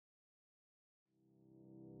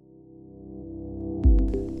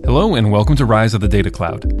Hello and welcome to Rise of the Data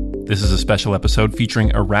Cloud. This is a special episode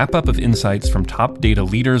featuring a wrap-up of insights from top data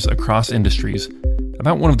leaders across industries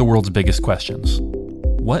about one of the world's biggest questions.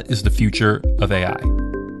 What is the future of AI?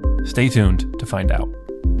 Stay tuned to find out.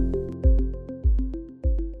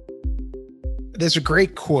 There's a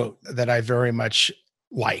great quote that I very much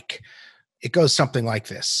like. It goes something like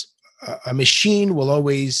this. A machine will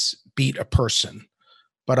always beat a person,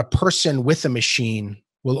 but a person with a machine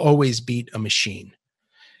will always beat a machine.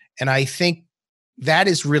 And I think that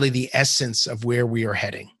is really the essence of where we are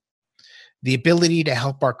heading. The ability to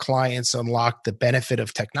help our clients unlock the benefit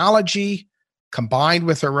of technology combined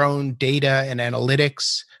with our own data and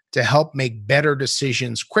analytics to help make better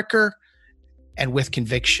decisions quicker and with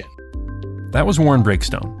conviction. That was Warren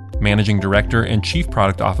Breakstone, Managing Director and Chief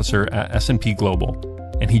Product Officer at S&P Global.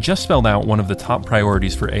 And he just spelled out one of the top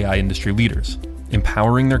priorities for AI industry leaders,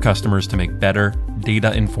 empowering their customers to make better,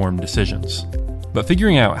 data-informed decisions. But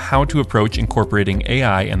figuring out how to approach incorporating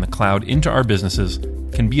AI and the cloud into our businesses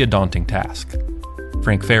can be a daunting task.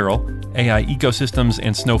 Frank Farrell, AI Ecosystems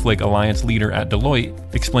and Snowflake Alliance leader at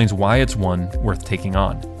Deloitte, explains why it's one worth taking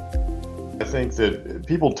on. I think that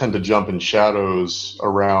people tend to jump in shadows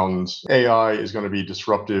around AI is going to be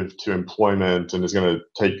disruptive to employment and is going to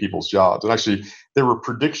take people's jobs. And actually, there were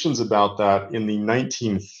predictions about that in the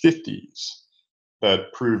 1950s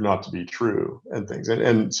that proved not to be true and things.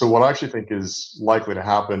 And so what I actually think is likely to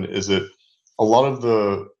happen is that a lot of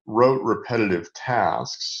the rote repetitive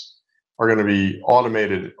tasks are going to be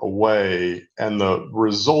automated away, and the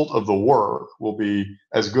result of the work will be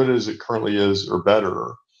as good as it currently is or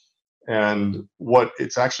better. And what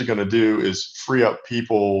it's actually going to do is free up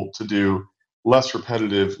people to do less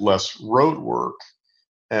repetitive, less rote work,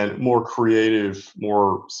 and more creative,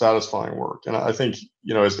 more satisfying work. And I think,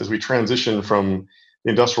 as we transition from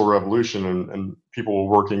the Industrial Revolution and people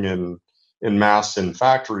working in mass in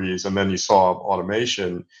factories, and then you saw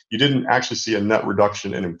automation, you didn't actually see a net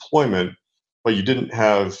reduction in employment, but you didn't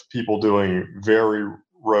have people doing very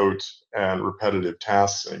rote and repetitive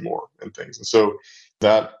tasks anymore and things. And so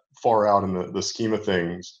that far out in the scheme of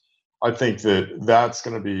things, I think that's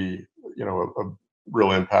going to be, a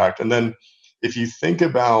real impact. And then if you think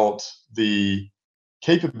about the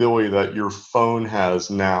capability that your phone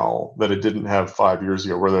has now that it didn't have 5 years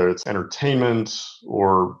ago, whether it's entertainment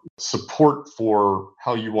or support for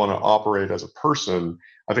how you want to operate as a person,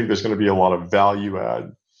 I think there's going to be a lot of value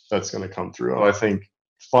add that's going to come through. And I think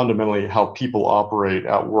fundamentally how people operate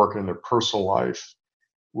at work and in their personal life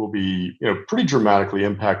will be, pretty dramatically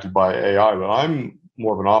impacted by AI. But I'm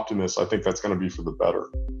more of an optimist. I think that's going to be for the better.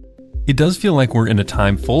 It does feel like we're in a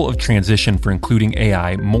time full of transition for including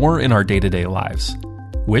AI more in our day-to-day lives,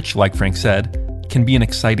 which, like Frank said, can be an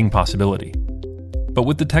exciting possibility. But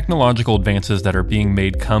with the technological advances that are being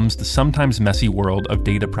made comes the sometimes messy world of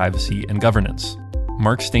data privacy and governance.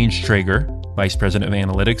 Mark Staines-Traeger, Vice President of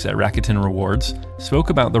Analytics at Rakuten Rewards, spoke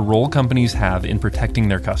about the role companies have in protecting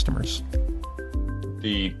their customers.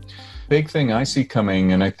 The big thing I see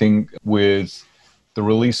coming, and I think with the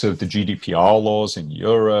release of the GDPR laws in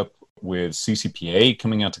Europe, with CCPA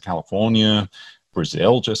coming out to California,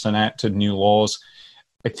 Brazil just enacted new laws,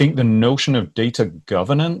 I think the notion of data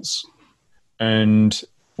governance and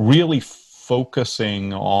really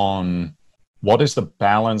focusing on what is the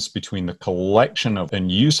balance between the collection of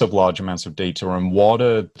and use of large amounts of data and what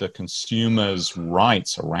are the consumer's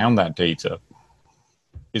rights around that data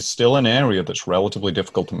is still an area that's relatively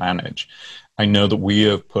difficult to manage. I know that we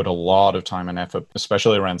have put a lot of time and effort,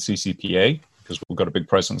 especially around CCPA, because we've got a big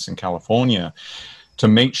presence in California, to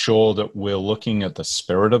make sure that we're looking at the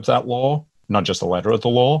spirit of that law, not just the letter of the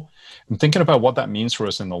law, and thinking about what that means for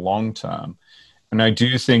us in the long term. And I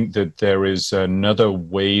do think that there is another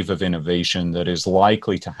wave of innovation that is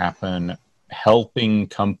likely to happen, helping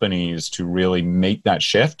companies to really make that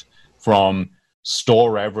shift from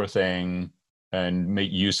store everything and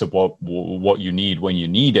make use of what you need when you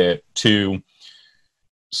need it, to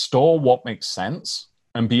store what makes sense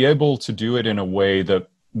and be able to do it in a way that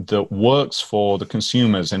works for the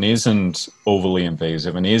consumers and isn't overly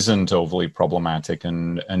invasive and isn't overly problematic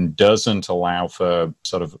and doesn't allow for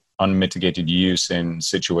sort of unmitigated use in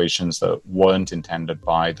situations that weren't intended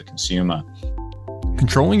by the consumer.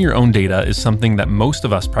 Controlling your own data is something that most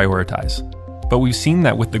of us prioritize. But we've seen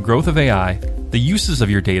that with the growth of AI, the uses of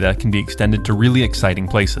your data can be extended to really exciting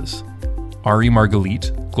places. Ari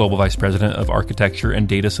Margalit, Global Vice President of Architecture and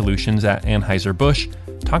Data Solutions at Anheuser-Busch,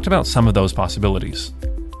 talked about some of those possibilities.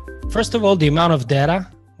 First of all, the amount of data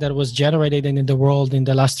that was generated in the world in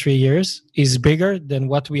the last 3 years is bigger than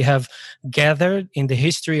what we have gathered in the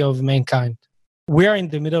history of mankind. we are in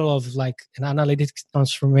the middle of like an analytics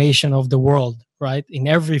transformation of the world, right? In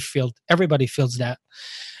every field, everybody feels that.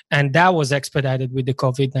 And that was expedited with the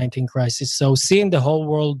COVID-19 crisis. So seeing the whole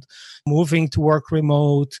world moving to work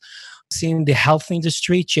remote, seeing the health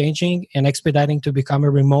industry changing and expediting to become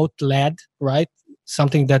a remote-led, right?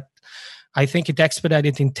 Something that I think it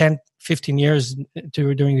expedited in 10, 15 years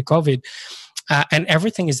during the COVID. And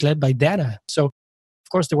everything is led by data. So,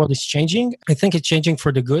 of course, the world is changing. I think it's changing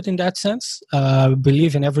for the good in that sense. I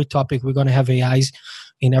believe in every topic we're going to have AIs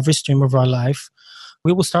in every stream of our life.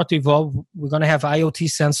 We will start to evolve. We're going to have IoT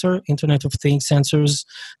sensor, Internet of Things sensors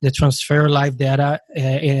that transfer live data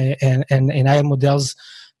and AI models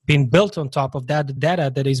being built on top of that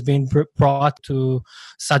data that is being brought to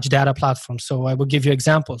such data platforms. So I will give you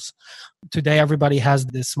examples. Today, everybody has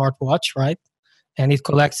the smartwatch, right? And it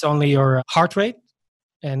collects only your heart rate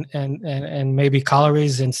and maybe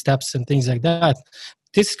calories and steps and things like that.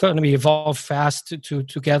 This is going to be evolved fast to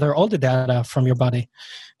gather all the data from your body.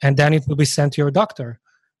 And then it will be sent to your doctor.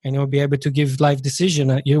 And you'll be able to give life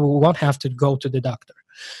decision. You won't have to go to the doctor.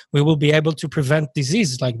 We will be able to prevent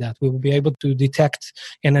disease like that. We will be able to detect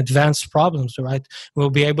and advance problems, right? We'll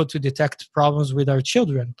be able to detect problems with our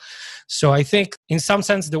children. So I think in some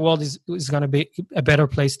sense, the world is going to be a better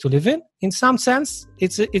place to live in. In some sense,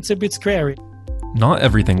 it's a bit scary. Not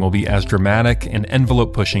everything will be as dramatic and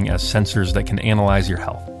envelope-pushing as sensors that can analyze your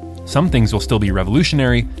health. Some things will still be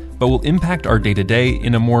revolutionary, but will impact our day-to-day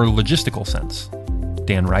in a more logistical sense.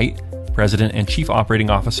 Dan Wright, President and Chief Operating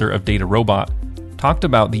Officer of DataRobot, talked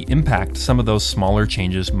about the impact some of those smaller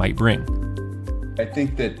changes might bring. I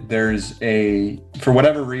think that there's for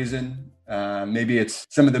whatever reason, maybe it's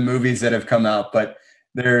some of the movies that have come out, but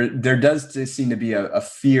there does seem to be a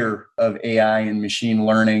fear of AI and machine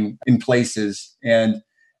learning in places, and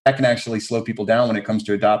that can actually slow people down when it comes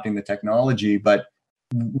to adopting the technology. But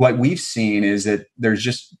what we've seen is that there's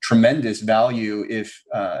just tremendous value if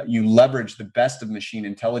you leverage the best of machine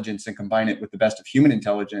intelligence and combine it with the best of human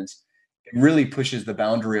intelligence. It really pushes the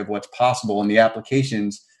boundary of what's possible. And the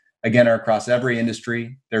applications, again, are across every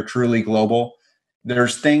industry. They're truly global.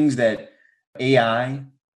 There's things that AI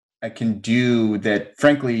can do that,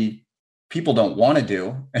 frankly, people don't want to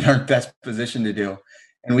do and aren't best positioned to do.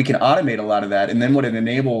 And we can automate a lot of that. And then what it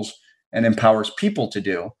enables and empowers people to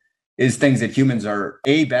do is things that humans are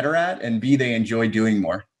A, better at, and B, they enjoy doing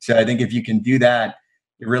more. So I think if you can do that,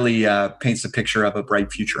 it really paints a picture of a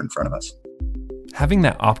bright future in front of us. Having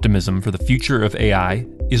that optimism for the future of AI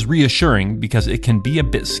is reassuring because it can be a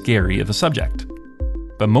bit scary of a subject.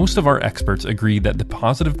 But most of our experts agree that the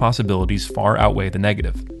positive possibilities far outweigh the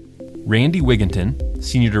negative. Randy Wigginton,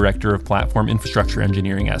 Senior Director of Platform Infrastructure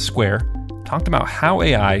Engineering at Square, talked about how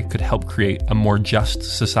AI could help create a more just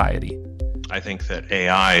society. I think that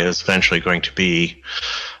AI is eventually going to be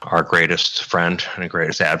our greatest friend and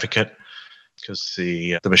greatest advocate, because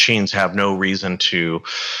the machines have no reason to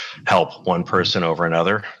help one person over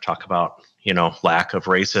another. Talk about, lack of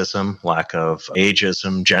racism, lack of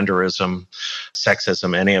ageism, genderism,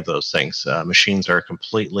 sexism, any of those things. Machines are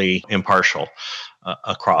completely impartial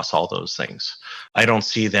across all those things. I don't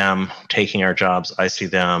see them taking our jobs. I see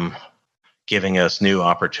them giving us new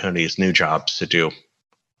opportunities, new jobs to do.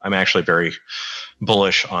 I'm actually very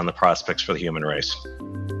bullish on the prospects for the human race.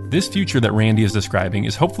 This future that Randy is describing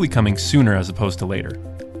is hopefully coming sooner as opposed to later,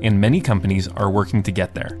 and many companies are working to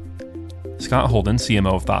get there. Scott Holden,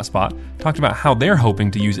 CMO of ThoughtSpot, talked about how they're hoping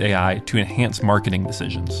to use AI to enhance marketing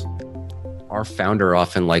decisions. Our founder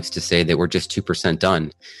often likes to say that we're just 2%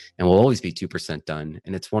 done, and we'll always be 2% done.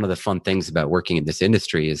 And it's one of the fun things about working in this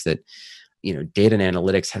industry is that, data and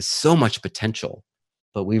analytics has so much potential,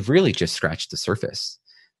 but we've really just scratched the surface.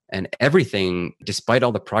 And everything, despite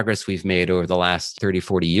all the progress we've made over the last 30,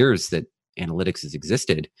 40 years that analytics has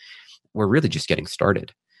existed, we're really just getting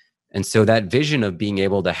started. And so that vision of being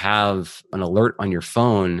able to have an alert on your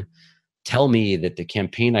phone tell me that the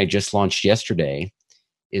campaign I just launched yesterday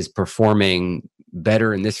is performing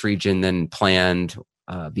better in this region than planned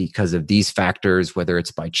because of these factors, whether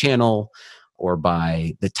it's by channel or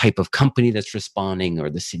by the type of company that's responding or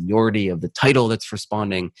the seniority of the title that's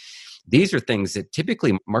responding. These are things that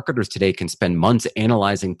typically marketers today can spend months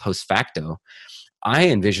analyzing post facto. I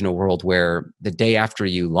envision a world where the day after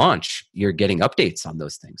you launch, you're getting updates on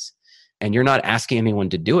those things and you're not asking anyone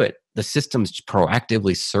to do it. The system's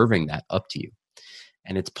proactively serving that up to you.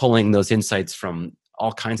 And it's pulling those insights from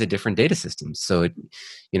all kinds of different data systems. So,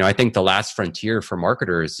 I think the last frontier for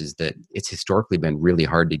marketers is that it's historically been really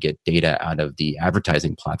hard to get data out of the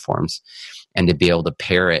advertising platforms and to be able to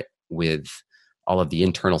pair it with all of the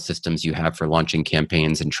internal systems you have for launching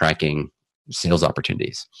campaigns and tracking sales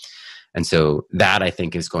opportunities. And so that, I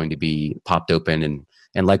think, is going to be popped open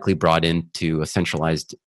and likely brought into a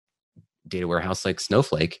centralized data warehouse like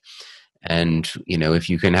Snowflake. And, if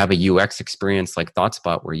you can have a UX experience like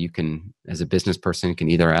ThoughtSpot, where you can, as a business person, can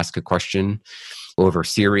either ask a question over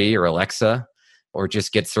Siri or Alexa, or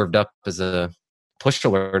just get served up as a push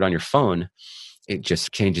alert on your phone, it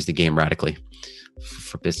just changes the game radically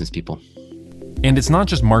for business people. And it's not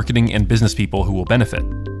just marketing and business people who will benefit.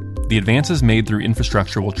 The advances made through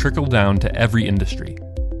infrastructure will trickle down to every industry.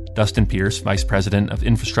 Dustin Pierce, Vice President of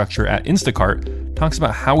Infrastructure at Instacart, talks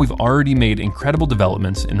about how we've already made incredible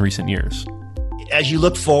developments in recent years. As you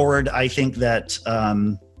look forward, I think that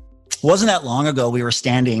wasn't that long ago we were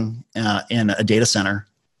standing in a data center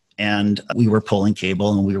and we were pulling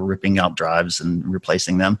cable and we were ripping out drives and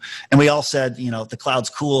replacing them. And we all said, the cloud's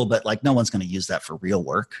cool, but no one's going to use that for real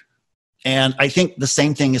work. And I think the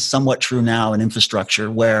same thing is somewhat true now in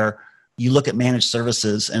infrastructure, where you look at managed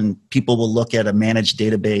services and people will look at a managed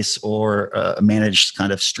database or a managed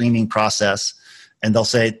kind of streaming process, and they'll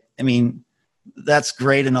say, that's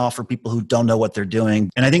great and all for people who don't know what they're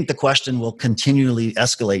doing. And I think the question will continually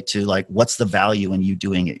escalate to what's the value in you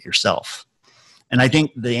doing it yourself? And I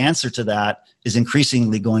think the answer to that is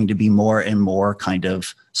increasingly going to be more and more kind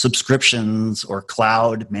of subscriptions or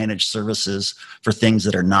cloud managed services for things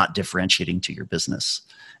that are not differentiating to your business.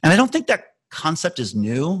 And I don't think that concept is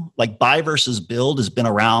new. Buy versus build has been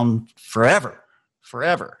around forever.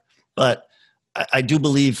 But I do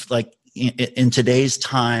believe in today's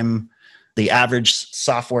time, the average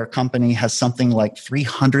software company has something like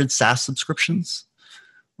 300 SaaS subscriptions,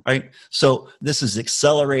 right? So this is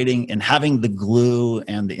accelerating, and having the glue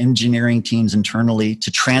and the engineering teams internally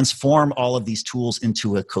to transform all of these tools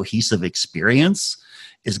into a cohesive experience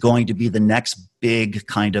is going to be the next big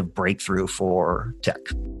kind of breakthrough for tech.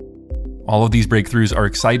 All of these breakthroughs are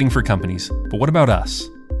exciting for companies, but what about us?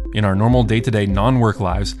 In our normal day-to-day non-work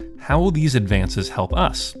lives, how will these advances help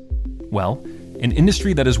us? Well, an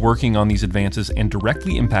industry that is working on these advances and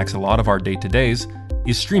directly impacts a lot of our day-to-days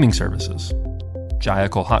is streaming services. Jaya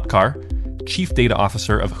Kolhatkar, Chief Data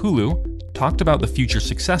Officer of Hulu, talked about the future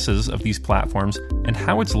successes of these platforms and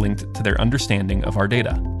how it's linked to their understanding of our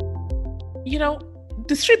data.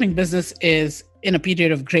 The streaming business is in a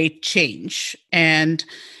period of great change. And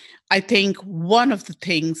I think one of the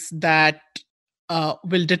things that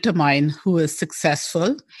will determine who is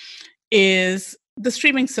successful is the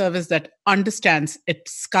streaming service that understands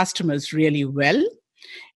its customers really well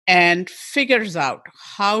and figures out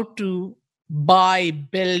how to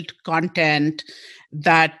build content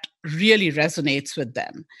that really resonates with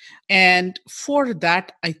them. And for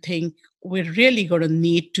that, I think we're really going to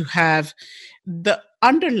need to have the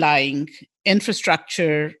underlying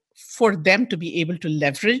infrastructure for them to be able to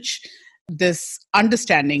leverage this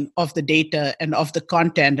understanding of the data and of the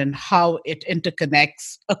content and how it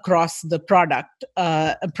interconnects across the product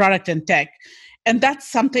and tech. And that's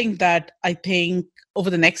something that I think over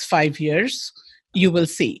the next 5 years, you will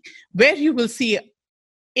see. Where you will see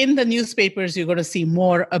in the newspapers, you're going to see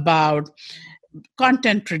more about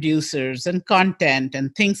content producers and content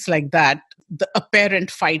and things like that. The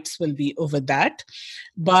apparent fights will be over that.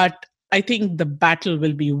 But I think the battle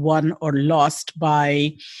will be won or lost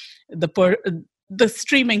by the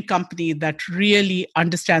streaming company that really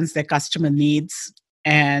understands their customer needs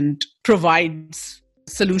and provides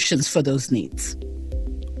solutions for those needs.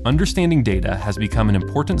 Understanding data has become an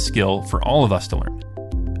important skill for all of us to learn,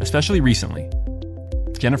 especially recently.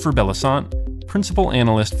 Jennifer Bellisant, Principal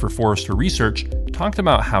Analyst for Forrester Research, talked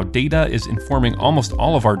about how data is informing almost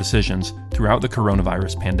all of our decisions throughout the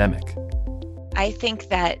coronavirus pandemic. I think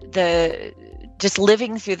that just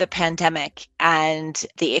living through the pandemic and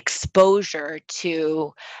the exposure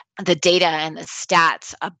to the data and the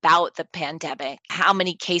stats about the pandemic, how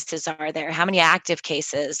many cases are there, how many active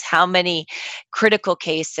cases, how many critical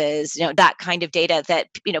cases, that kind of data that,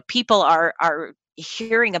 people are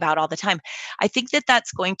hearing about all the time. I think that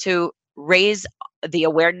that's going to raise the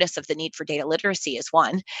awareness of the need for data literacy is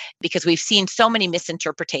one, because we've seen so many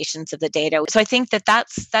misinterpretations of the data. So I think that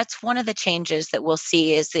that's one of the changes that we'll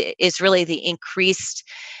see is really the increased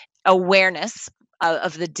awareness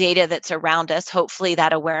of the data that's around us. Hopefully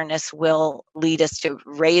that awareness will lead us to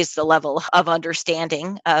raise the level of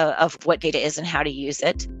understanding of what data is and how to use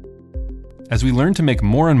it. As we learn to make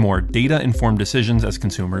more and more data-informed decisions as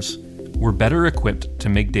consumers, we're better equipped to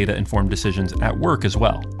make data-informed decisions at work as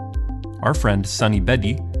well. Our friend Sunny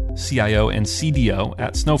Bedi, CIO and CDO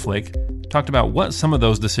at Snowflake, talked about what some of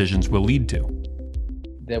those decisions will lead to.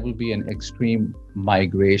 There will be an extreme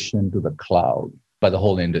migration to the cloud by the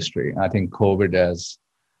whole industry. I think COVID has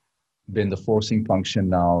been the forcing function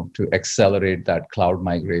now to accelerate that cloud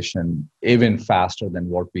migration even faster than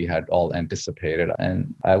what we had all anticipated.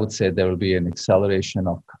 And I would say there will be an acceleration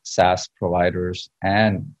of SaaS providers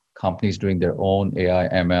and companies doing their own AI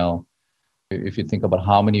ML. If you think about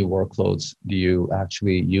how many workloads do you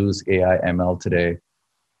actually use AI ML today,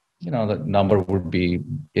 the number would be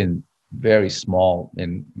very small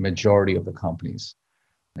in majority of the companies.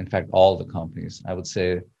 In fact, all the companies. I would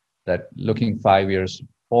say that looking 5 years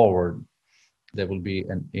forward, there will be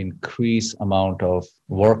an increased amount of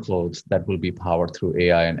workloads that will be powered through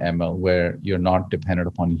AI and ML, where you're not dependent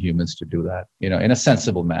upon humans to do that, in a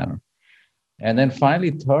sensible manner. And then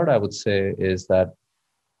finally, third, I would say is that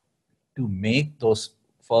to make those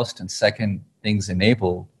first and second things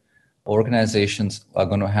enabled, organizations are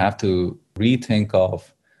going to have to rethink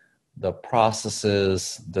of the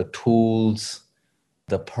processes, the tools,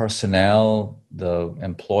 the personnel, the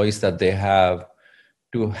employees that they have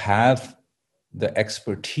to have the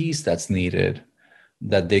expertise that's needed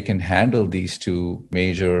that they can handle these two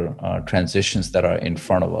major transitions that are in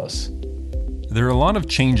front of us. There are a lot of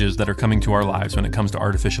changes that are coming to our lives when it comes to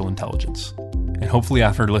artificial intelligence. And hopefully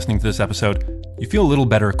after listening to this episode, you feel a little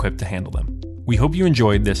better equipped to handle them. We hope you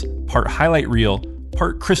enjoyed this part highlight reel,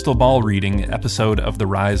 part crystal ball reading episode of The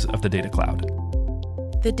Rise of the Data Cloud.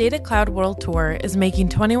 The Data Cloud World Tour is making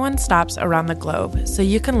 21 stops around the globe, so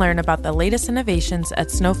you can learn about the latest innovations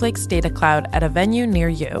at Snowflake's Data Cloud at a venue near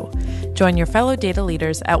you. Join your fellow data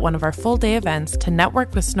leaders at one of our full-day events to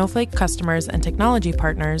network with Snowflake customers and technology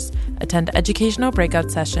partners, attend educational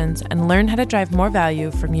breakout sessions, and learn how to drive more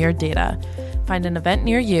value from your data. Find an event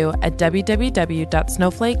near you at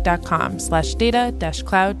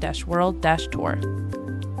www.snowflake.com/data-cloud-world-tour.